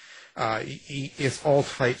be... it's all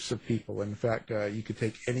types of people. In fact, you could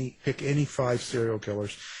pick any 5 serial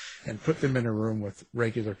killers and put them in a room with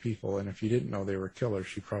regular people, and if you didn't know they were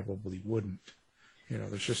killers, you probably wouldn't.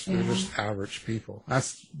 They're just average people.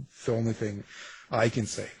 That's the only thing I can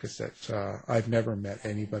say, because that I've never met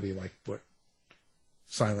anybody like what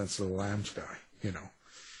Silence of the Lambs guy.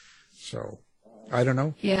 So I don't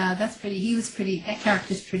know. Yeah, that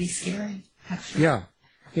character's pretty scary, actually.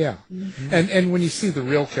 Yeah. Mm-hmm. And when you see the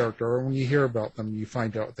real character, or when you hear about them, you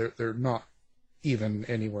find out they're not even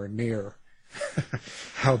anywhere near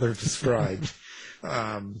how they're described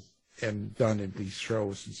and done in these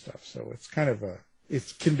shows and stuff. So it's kind of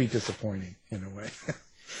it can be disappointing in a way.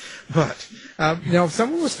 But now, if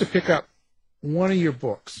someone was to pick up one of your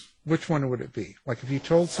books, which one would it be? Like, if you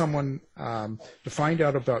told someone to find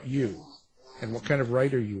out about you and what kind of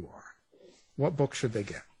writer you are, what book should they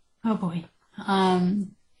get? Oh boy.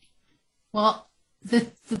 Well, the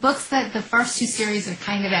books the first 2 series are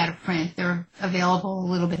kind of out of print. They're available a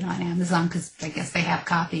little bit on Amazon because I guess they have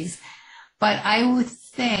copies. But I would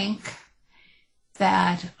think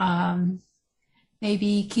that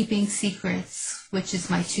maybe Keeping Secrets, which is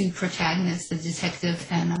my 2 protagonists, a detective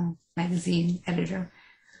and a magazine editor.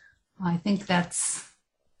 I think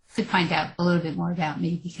could find out a little bit more about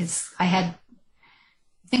me, because I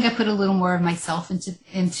think I put a little more of myself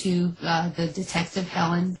into the detective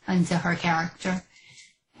Helen, into her character.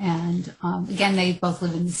 And again, they both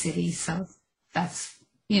live in the city, so that's,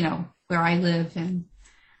 where I live and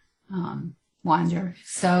wander.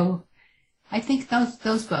 So I think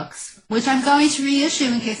those books, which I'm going to reissue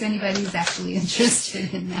in case anybody's actually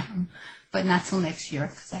interested in them, but not till next year,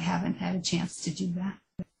 because I haven't had a chance to do that.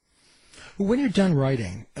 When you're done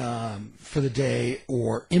writing for the day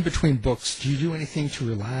or in between books, do you do anything to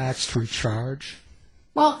relax, to recharge?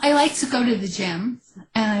 Well, I like to go to the gym,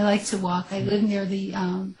 and I like to walk. I live near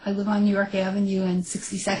I live on New York Avenue and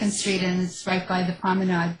 62nd Street, and it's right by the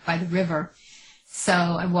promenade by the river. So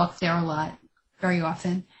I walk there a lot, very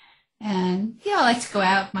often. And, I like to go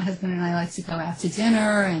out. My husband and I like to go out to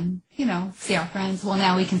dinner and, see our friends. Well,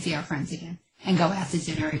 now we can see our friends again and go out to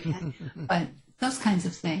dinner again. But those kinds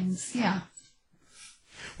of things, yeah.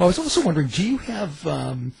 Well, I was also wondering, do you have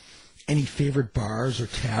any favorite bars or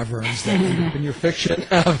taverns that end up in your fiction,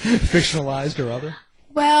 fictionalized or other?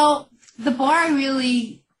 Well, the bar I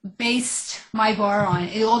really based my bar on,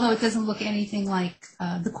 although it doesn't look anything like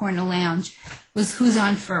the Corner Lounge, was Who's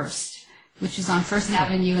on First, which is on First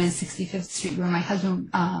Avenue and 65th Street, where my husband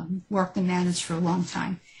worked and managed for a long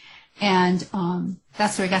time. And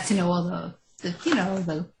that's where I got to know all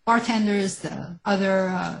the bartenders, the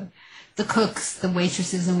other, the cooks, the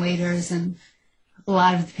waitresses and waiters, and a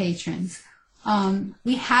lot of the patrons.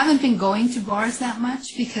 We haven't been going to bars that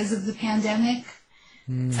much because of the pandemic.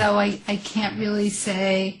 So I can't really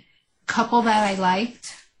say. A couple that I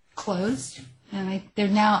liked, closed, and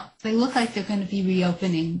they look like they're going to be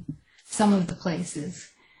reopening some of the places.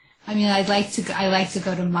 I mean, I like to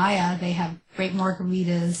go to Maya. They have great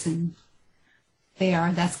margaritas, and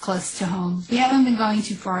that's close to home. We haven't been going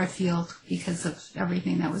too far afield because of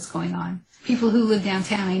everything that was going on. People who live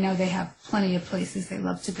downtown, I know they have plenty of places they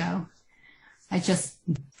love to go.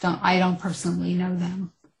 I don't personally know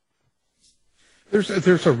them.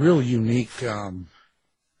 There's a real unique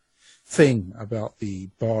thing about the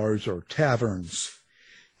bars or taverns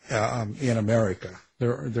in America.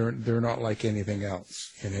 They're not like anything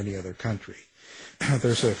else in any other country.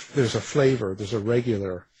 There's a flavor. There's a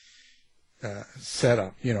regular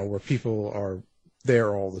setup, where people are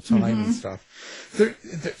there all the time and stuff.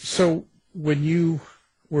 So when you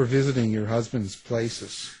were visiting your husband's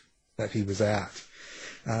places that he was at,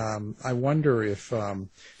 I wonder if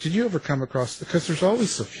did you ever come across, because there's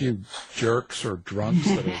always a few jerks or drunks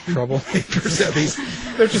that are troublemakers at these.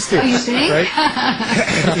 They're just here, right?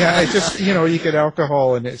 Yeah, it's just you get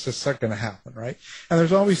alcohol and it's just not going to happen, right? And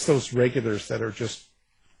there's always those regulars that are just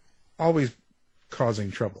always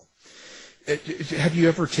causing trouble. Have you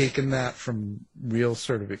ever taken that from real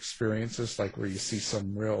sort of experiences, like where you see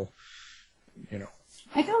some real,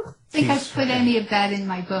 I don't think I put any of that in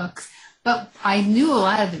my books. But I knew a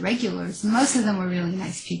lot of the regulars. Most of them were really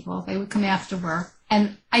nice people. They would come after work.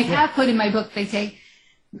 And I have put in my book, they take,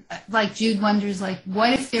 like Jude wonders, like,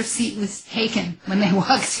 what if their seat was taken when they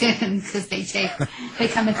walked in? Because they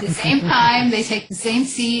come at the same time, they take the same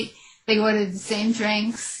seat, they order the same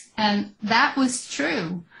drinks. And that was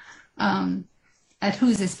true, at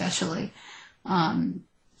Who's especially.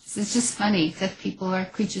 It's just funny that people are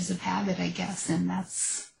creatures of habit, I guess, and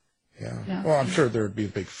that's... Yeah. Well, I'm sure there would be a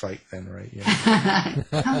big fight then, right?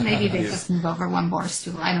 Well, maybe they just move over one bar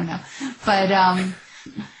stool. I don't know. But,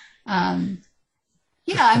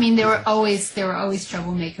 I mean, there were always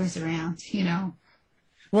troublemakers around,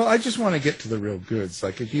 Well, I just want to get to the real goods.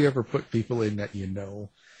 Like, if you ever put people in that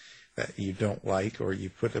that you don't like, or you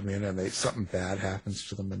put them in and something bad happens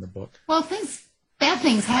to them in the book. Well, bad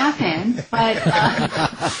things happen, but...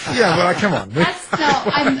 yeah, but come on.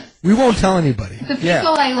 We won't tell anybody. The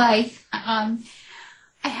people I like,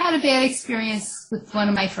 I had a bad experience with one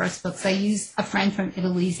of my first books. I used a friend from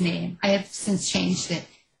Italy's name. I have since changed it.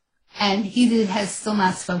 And he has still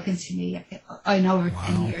not spoken to me in over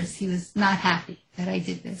 10 years. He was not happy that I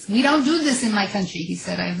did this. We don't do this in my country, he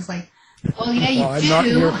said. I was like, well, yeah, you I'm do. Not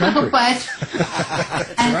in your country. But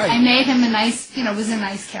and right. I made him a nice, was a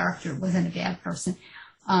nice character, wasn't a bad person.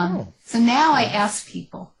 So now I ask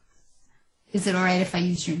people, is it all right if I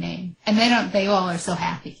use your name? And they all are so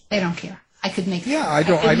happy. They don't care. I could make them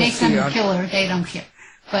a killer. They don't care.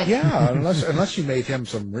 But unless you made him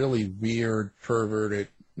some really weird, perverted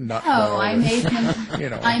nutball. No, I made him,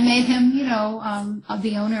 I made him,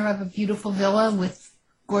 the owner of a beautiful villa with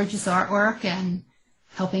gorgeous artwork and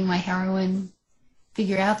helping my heroine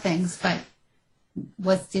figure out things, but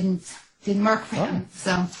didn't work for him.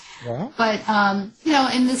 So, but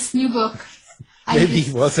in this new book, maybe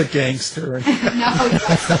he was a gangster. No,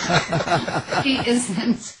 he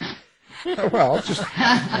isn't. Well,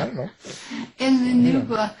 I don't know. In the new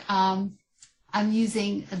book, I'm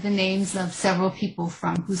using the names of several people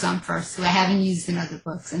from Who's on First, who I haven't used in other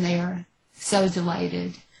books, and they are so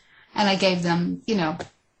delighted. And I gave them,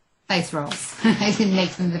 nice roles. I didn't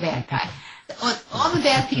make them the bad guy. All the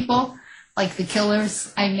bad people, like the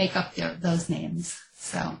killers, I make up those names.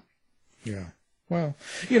 So. Yeah. Well,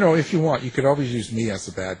 if you want, you could always use me as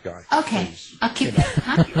the bad guy. Okay. Please. I'll keep that.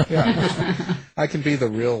 Huh? Yeah. I can be the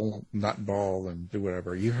real nutball and do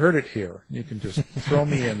whatever. You heard it here. You can just throw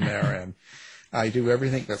me in there, and I do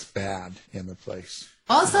everything that's bad in the place.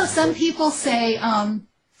 Also, some people say,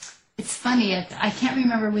 it's funny, I can't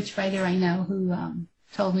remember which writer I know who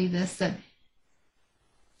told me this, that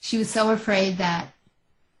she was so afraid that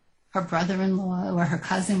her brother-in-law or her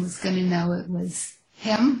cousin was going to know it was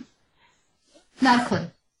him. Not a clue.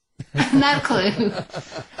 Not a clue.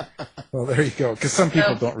 Well, there you go. Because some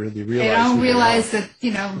people don't really realize. They don't realize that,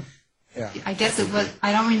 Yeah. I guess it was,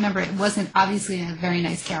 I don't remember, it wasn't obviously a very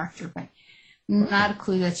nice character, but not a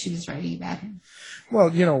clue that she was writing about him. Well,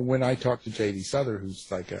 when I talked to J.D. Souther,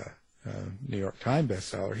 who's like a New York Times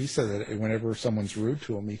bestseller, he said that whenever someone's rude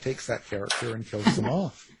to him, he takes that character and kills them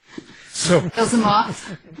off. So kills them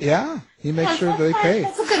off? Yeah. He makes sure they pay.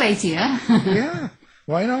 That's a good idea. Yeah.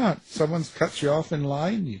 Why not? Someone cuts you off in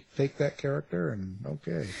line, you take that character, and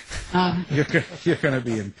okay. You're going to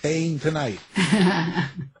be in pain tonight.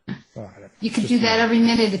 You could do that every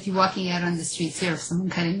minute if you're walking out on the streets here, if someone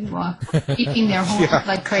cutting you off, keeping their horn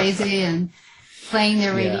like crazy and playing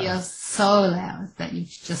their radio so loud that you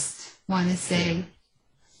just want to say,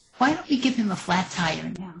 why don't we give him a flat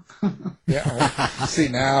tire now? Yeah. Well, see,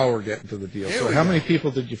 now we're getting to the deal. So how many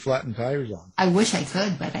people did you flatten tires on? I wish I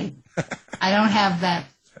could, but I don't have that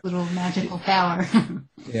little magical power.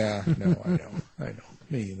 Yeah, no, I know.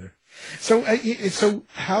 Me either. So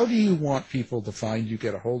how do you want people to find you,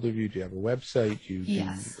 get a hold of you? Do you have a website? Do you do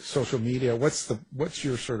social media? What's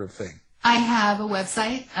your sort of thing? I have a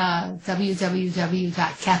website,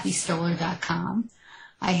 www.kathystoller.com.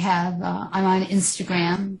 I'm on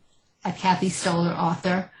Instagram at Kathy Stoller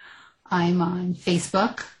Author. I'm on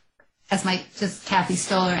Facebook as just Kathy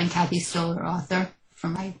Stoller and Kathy Stoller Author for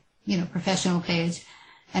my, professional page.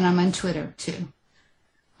 And I'm on Twitter too.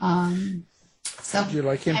 So do you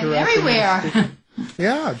like interacting? I'm everywhere.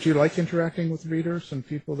 Yeah. Do you like interacting with readers and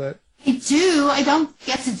people that? I do. I don't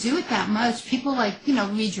get to do it that much. People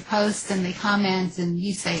read your posts and they comment and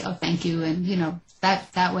you say, oh, thank you. And,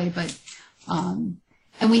 that way. But, and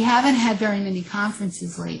we haven't had very many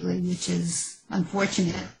conferences lately, which is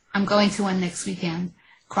unfortunate. I'm going to one next weekend,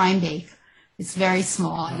 Crime Bake. It's very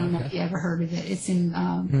small. I don't know if you ever heard of it. It's in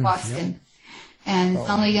Boston. Yep. And it's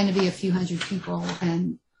only going to be a few hundred people.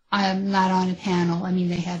 And I'm not on a panel. I mean,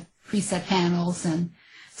 they have preset panels. And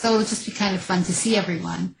so it'll just be kind of fun to see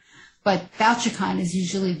everyone. But VoucherCon is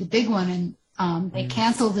usually the big one. And they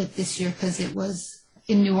canceled it this year because it was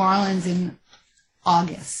in New Orleans in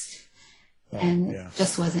August. And it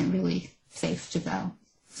just wasn't really safe to go.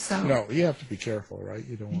 So no, you have to be careful, right?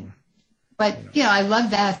 You don't want to. But, I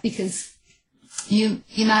love that because you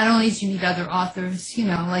not only do you meet other authors,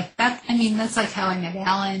 like that. I mean, that's like how I met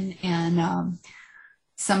Alan and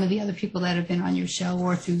some of the other people that have been on your show,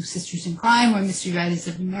 or through Sisters in Crime or Mystery Writers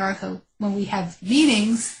of America. When we have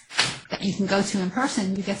meetings that you can go to in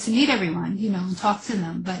person, you get to meet everyone, and talk to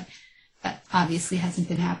them. But that obviously hasn't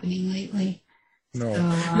been happening lately.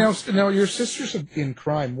 No. So, now your Sisters in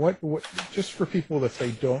Crime. What? Just for people that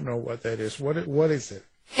they don't know what that is, what is it?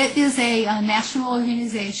 It is a national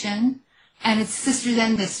organization, and it's sisters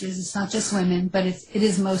and misters. It's not just women, but it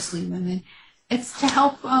is mostly women. It's to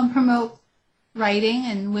help promote writing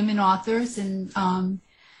and women authors, and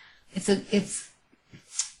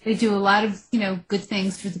they do a lot of good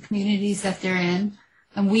things for the communities that they're in.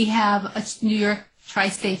 And we have a New York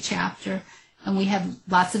tri-state chapter, and we have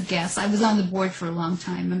lots of guests. I was on the board for a long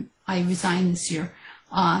time, and I resigned this year.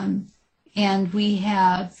 And we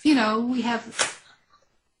have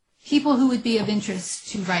people who would be of interest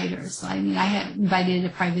to writers. I mean, I had invited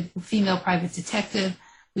a female private detective.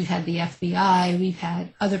 We've had the FBI. We've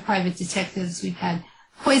had other private detectives. We've had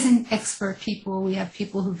poison expert people. We have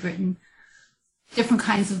people who've written different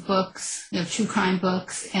kinds of books, true crime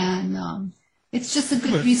books, and it's just a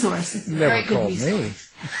good resource. It's a very good resource.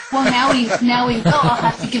 Well, now we will. I'll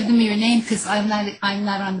have to give them your name because I'm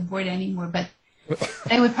not on the board anymore, but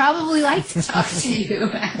they would probably like to talk to you,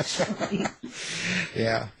 actually.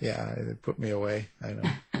 Yeah, they put me away. I know.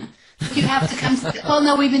 You have to come. Well,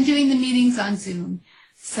 no, we've been doing the meetings on Zoom,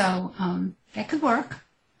 so that could work.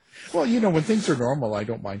 Well, when things are normal, I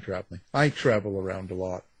don't mind traveling. I travel around a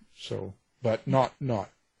lot, so, but not the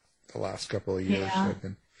last couple of years. Yeah. I've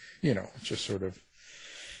been, it's just sort of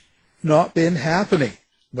not been happening,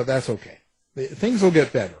 but that's okay. Things will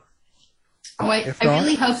get better. Oh, I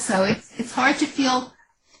really hope so. It's hard to feel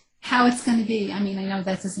how it's going to be. I mean, I know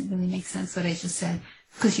that doesn't really make sense what I just said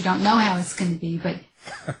because you don't know how it's going to be, but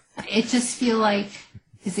it just feel like,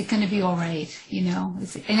 is it going to be all right? I know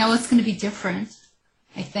it's going to be different,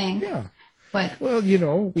 I think. Yeah. But well,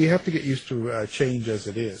 we have to get used to change as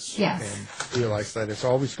it is. Yes. And realize that it's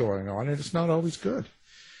always going on and it's not always good.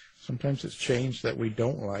 Sometimes it's change that we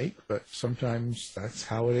don't like, but sometimes that's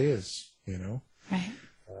how it is, Right.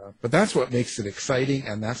 But that's what makes it exciting,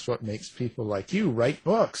 and that's what makes people like you write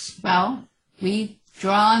books. Well, we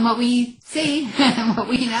draw on what we see and what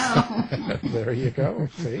we know. There you go.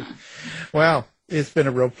 See? Well, it's been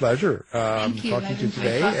a real pleasure talking to you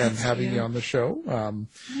today and having you on the show.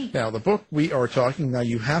 Now, the book we are talking, now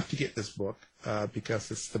you have to get this book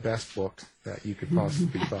because it's the best book that you could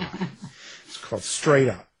possibly buy. It's called Straight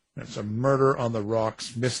Up. It's a Murder on the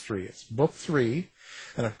Rocks mystery. It's book 3.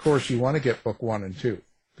 And, of course, you want to get book 1 and 2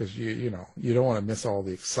 because, you don't want to miss all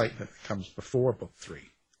the excitement that comes before book 3.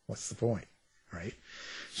 What's the point, right?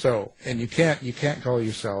 So, and you can't call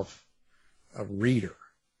yourself a reader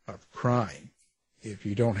of crime if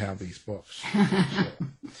you don't have these books. So,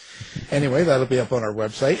 anyway, that'll be up on our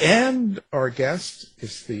website. And our guest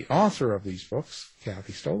is the author of these books,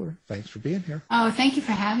 Kathy Stoller. Thanks for being here. Oh, thank you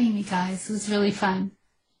for having me, guys. It was really fun.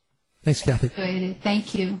 Thanks, Kathy. Enjoyed it.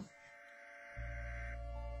 Thank you.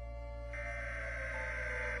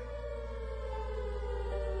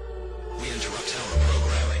 We interrupt our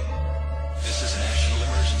programming. This is a national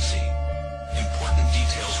emergency.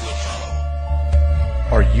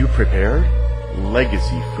 you prepared?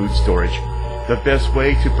 Legacy Food Storage. The best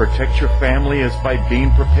way to protect your family is by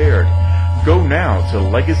being prepared. Go now to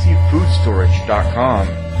legacyfoodstorage.com.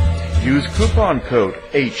 Use coupon code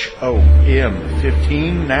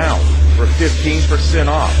HOM15 now for 15%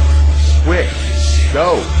 off. Quick,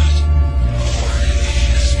 go!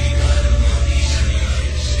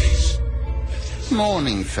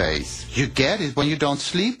 Morning face. You get it when you don't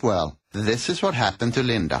sleep well. This is what happened to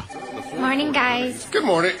Linda. Morning, guys. Good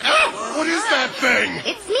morning. Ah! What is that thing?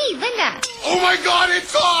 It's me, Linda. Oh my God, it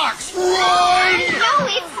talks! Run! No,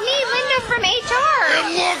 it's me, Linda from HR.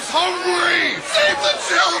 It looks hungry! Save the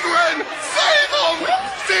children! Save them!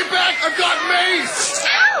 Stay back, I've got mace!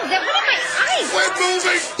 Ow, that went in my eyes. Quit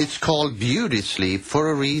moving! It's called beauty sleep for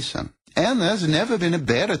a reason. And there's never been a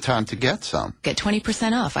better time to get some. Get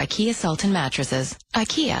 20% off IKEA Sultan mattresses.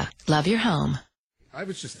 IKEA, love your home. I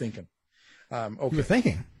was just thinking. Okay. You were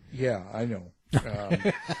thinking? Yeah, I know.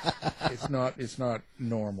 It's not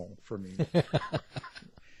normal for me.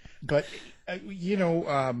 But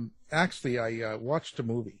actually, I watched a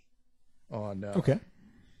movie on. Okay.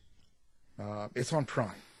 It's on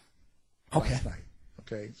Prime. Okay. Last night.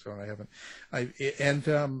 Okay, so I haven't.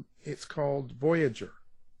 It's called Voyager.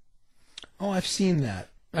 Oh, I've seen that.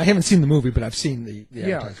 I haven't seen the movie, but I've seen the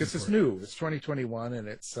yeah, because it's new. It's 2021, and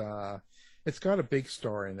it's got a big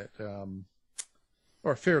star in it,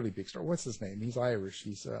 or a fairly big star. What's his name? He's Irish.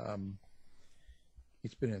 He's been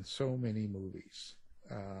in so many movies.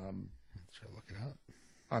 Should I look it up?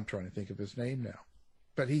 I'm trying to think of his name now,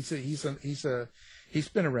 but he's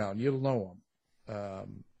been around. You'll know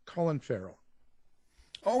him. Colin Farrell.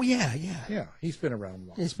 Oh yeah. Yeah, he's been around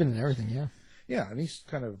long. He's been in everything. Yeah. Yeah, and he's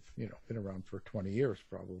kind of, been around for 20 years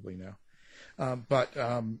probably now.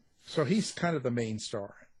 So he's kind of the main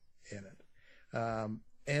star in it.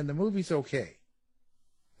 And the movie's okay.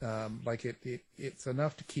 It's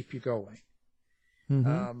enough to keep you going.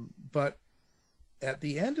 Mm-hmm. But at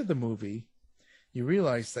the end of the movie, you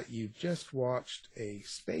realize that you just watched a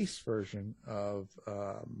space version of,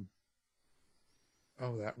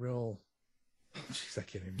 that real... Jeez, I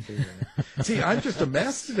can't even say that. See, I'm just a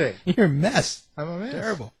mess today. You're a mess. I'm a mess.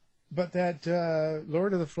 Terrible. But that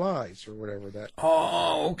Lord of the Flies or whatever that.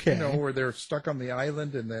 Oh, okay. Where they're stuck on the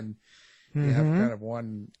island and then you have kind of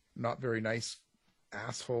one not very nice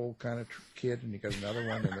asshole kind of kid, and you got another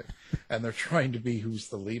one, and they're trying to be who's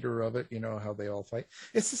the leader of it. How they all fight.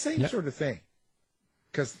 It's the same sort of thing.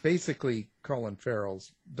 Because basically, Colin Farrell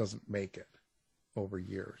doesn't make it over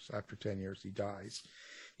years. After 10 years, he dies.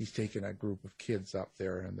 He's taken a group of kids up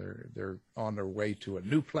there, and they're on their way to a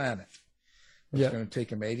new planet. It's going to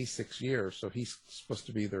take him 86 years, so he's supposed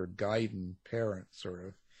to be their guide and parent, sort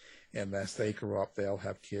of. And as they grow up, they'll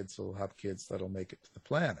have kids. They'll have kids that'll make it to the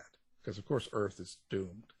planet, because of course Earth is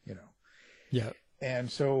doomed, Yeah. And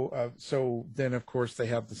so then of course they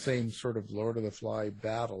have the same sort of Lord of the Fly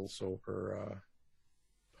battles over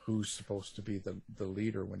who's supposed to be the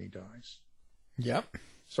leader when he dies. Yep.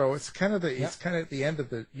 So it's kind of it's kind of at the end of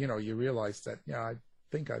the, you realize that, I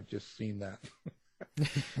think I've just seen that.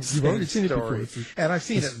 You've already seen it before. And I've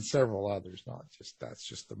seen it in several others, that's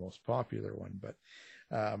just the most popular one. But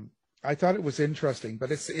I thought it was interesting, but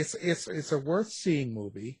it's a worth seeing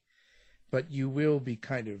movie, but you will be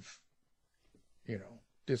kind of,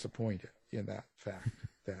 disappointed in that fact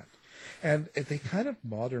and they kind of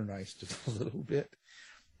modernized it a little bit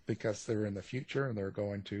because they're in the future and they're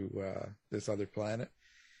going to this other planet.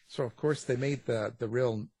 So, of course, they made the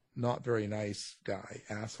real not very nice guy,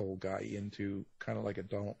 asshole guy, into kind of like a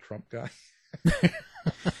Donald Trump guy.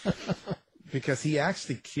 Because he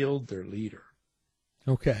actually killed their leader.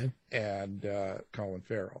 Okay. And Colin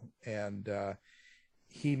Farrell. And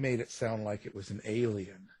he made it sound like it was an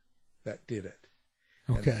alien that did it.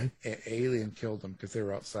 Okay. An alien killed them because they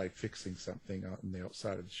were outside fixing something out on the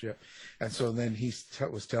outside of the ship. And so then he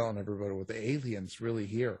was telling everybody, well, the alien's really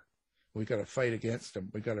here. We got to fight against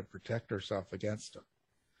him. We got to protect ourselves against him.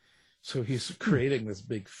 So he's creating this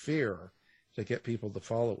big fear to get people to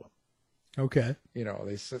follow him. Okay.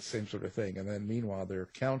 They said the same sort of thing. And then meanwhile, their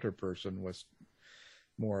counter person was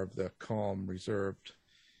more of the calm, reserved,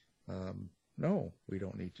 no, we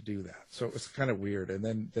don't need to do that. So it was kind of weird. And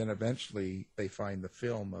then eventually they find the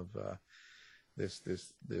film of this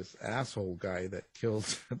asshole guy that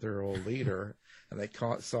killed their old leader, and they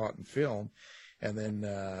saw it in film. And then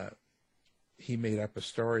he made up a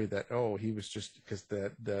story that, he was just because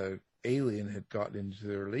the alien had gotten into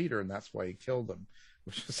their leader, and that's why he killed them,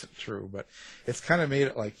 which isn't true. But it's kind of made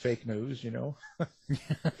it like fake news,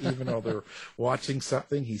 Even though they're watching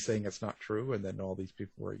something, he's saying it's not true, and then all these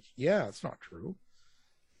people were, yeah, it's not true.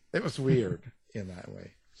 It was weird in that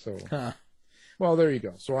way. So, Well, there you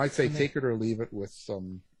go. So I say take it or leave it with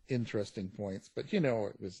some interesting points, but it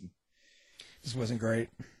was. This wasn't great.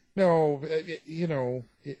 No, it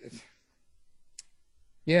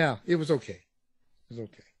was okay. It was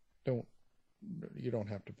okay. You don't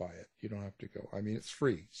have to buy it. You don't have to go. I mean, it's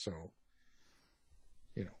free, so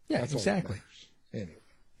Yeah, that's exactly. All that matters. Anyway,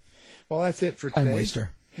 well, that's it for today. Time waster.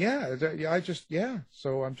 Yeah,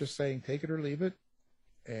 So I'm just saying, take it or leave it,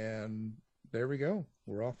 and there we go.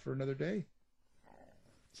 We're off for another day.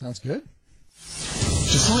 Sounds good.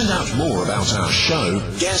 To find out more about our show,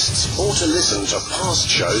 guests, or to listen to past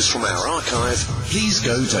shows from our archive, please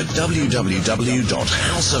go to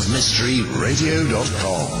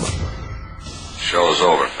www.houseofmysteryradio.com. Show's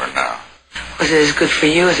over for now. Was it as good for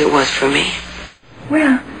you as it was for me?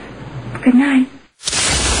 Well, good night.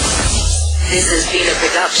 This has been a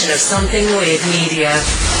production of Something Weird Media.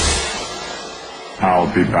 I'll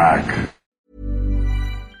be back.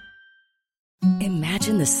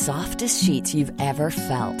 Imagine the softest sheets you've ever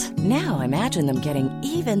felt. Now imagine them getting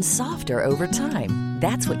even softer over time.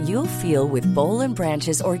 That's what you'll feel with Boll &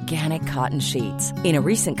 Branch's organic cotton sheets. In a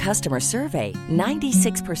recent customer survey,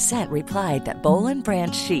 96% replied that Boll &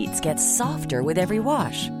 Branch sheets get softer with every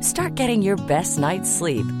wash. Start getting your best night's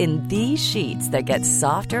sleep in these sheets that get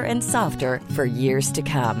softer and softer for years to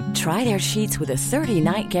come. Try their sheets with a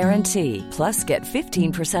 30-night guarantee. Plus, get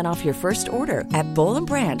 15% off your first order at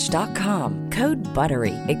bollandbranch.com. Code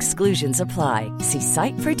BUTTERY. Exclusions apply. See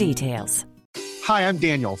site for details. Hi, I'm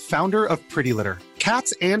Daniel, founder of Pretty Litter.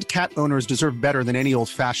 Cats and cat owners deserve better than any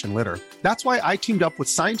old-fashioned litter. That's why I teamed up with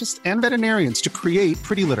scientists and veterinarians to create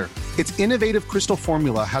Pretty Litter. Its innovative crystal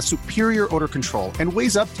formula has superior odor control and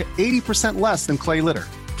weighs up to 80% less than clay litter.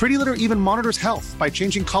 Pretty Litter even monitors health by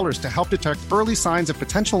changing colors to help detect early signs of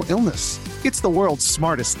potential illness. It's the world's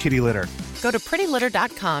smartest kitty litter. Go to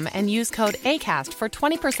prettylitter.com and use code ACAST for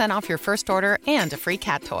 20% off your first order and a free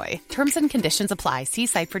cat toy. Terms and conditions apply. See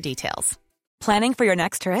site for details. Planning for your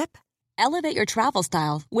next trip? Elevate your travel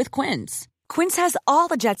style with Quince. Quince has all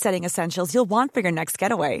the jet-setting essentials you'll want for your next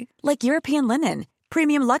getaway, like European linen,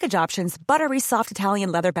 premium luggage options, buttery soft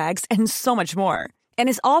Italian leather bags, and so much more. And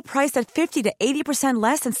is all priced at 50 to 80%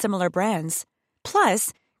 less than similar brands.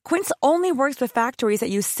 Plus, Quince only works with factories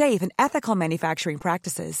that use safe and ethical manufacturing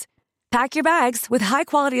practices. Pack your bags with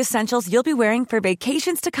high-quality essentials you'll be wearing for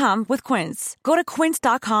vacations to come with Quince. Go to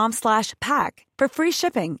quince.com/pack for free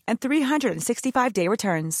shipping and 365-day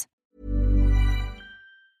returns.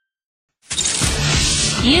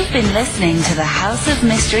 You've been listening to the House of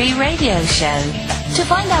Mystery radio show. To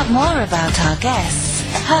find out more about our guests,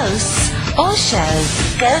 hosts, or shows,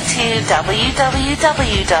 go to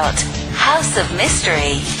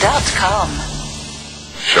www.houseofmystery.com.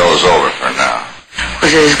 Show's over for now.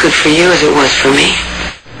 Was it as good for you as it was for me?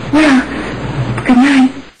 Well, good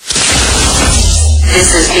night.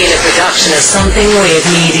 This has been a production of Something Weird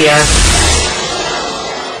Media.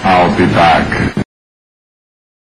 I'll be back.